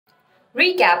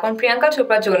Recap on Priyanka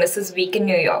Chorpra Jonas' week in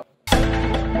New York.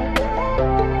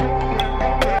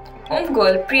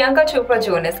 Homegirl Priyanka Chopra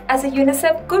Jonas, as a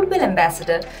Unicef Goodwill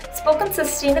Ambassador, spoke on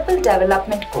sustainable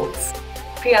development goals.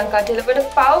 Priyanka delivered a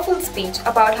powerful speech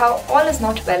about how all is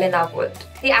not well in our world.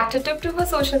 The actor took to her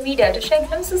social media to share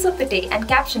glimpses of the day and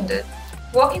captioned it,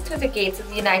 "Walking through the gates of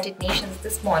the United Nations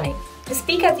this morning to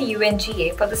speak at the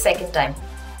UNGA for the second time."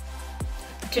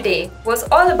 Today was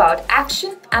all about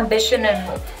action, ambition and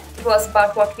hope. It was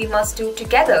about what we must do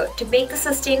together to make the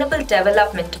sustainable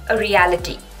development a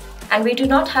reality. And we do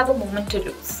not have a moment to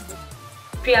lose.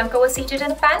 Priyanka was seated in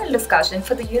a panel discussion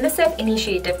for the UNICEF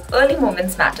initiative Early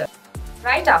Moments Matter.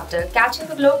 Right after catching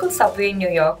the local subway in New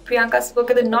York, Priyanka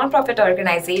spoke at the non-profit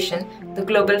organization, the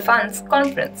Global Funds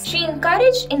Conference. She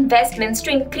encouraged investments to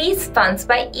increase funds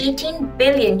by $18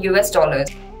 billion.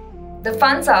 The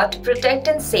funds are to protect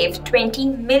and save 20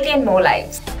 million more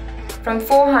lives from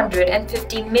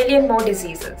 450 million more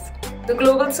diseases. The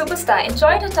global superstar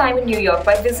enjoyed her time in New York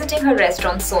by visiting her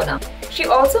restaurant Sona. She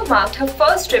also marked her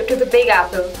first trip to the Big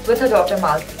Apple with her daughter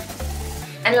Malti.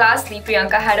 And lastly,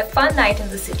 Priyanka had a fun night in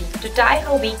the city to tie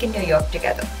her week in New York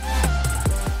together.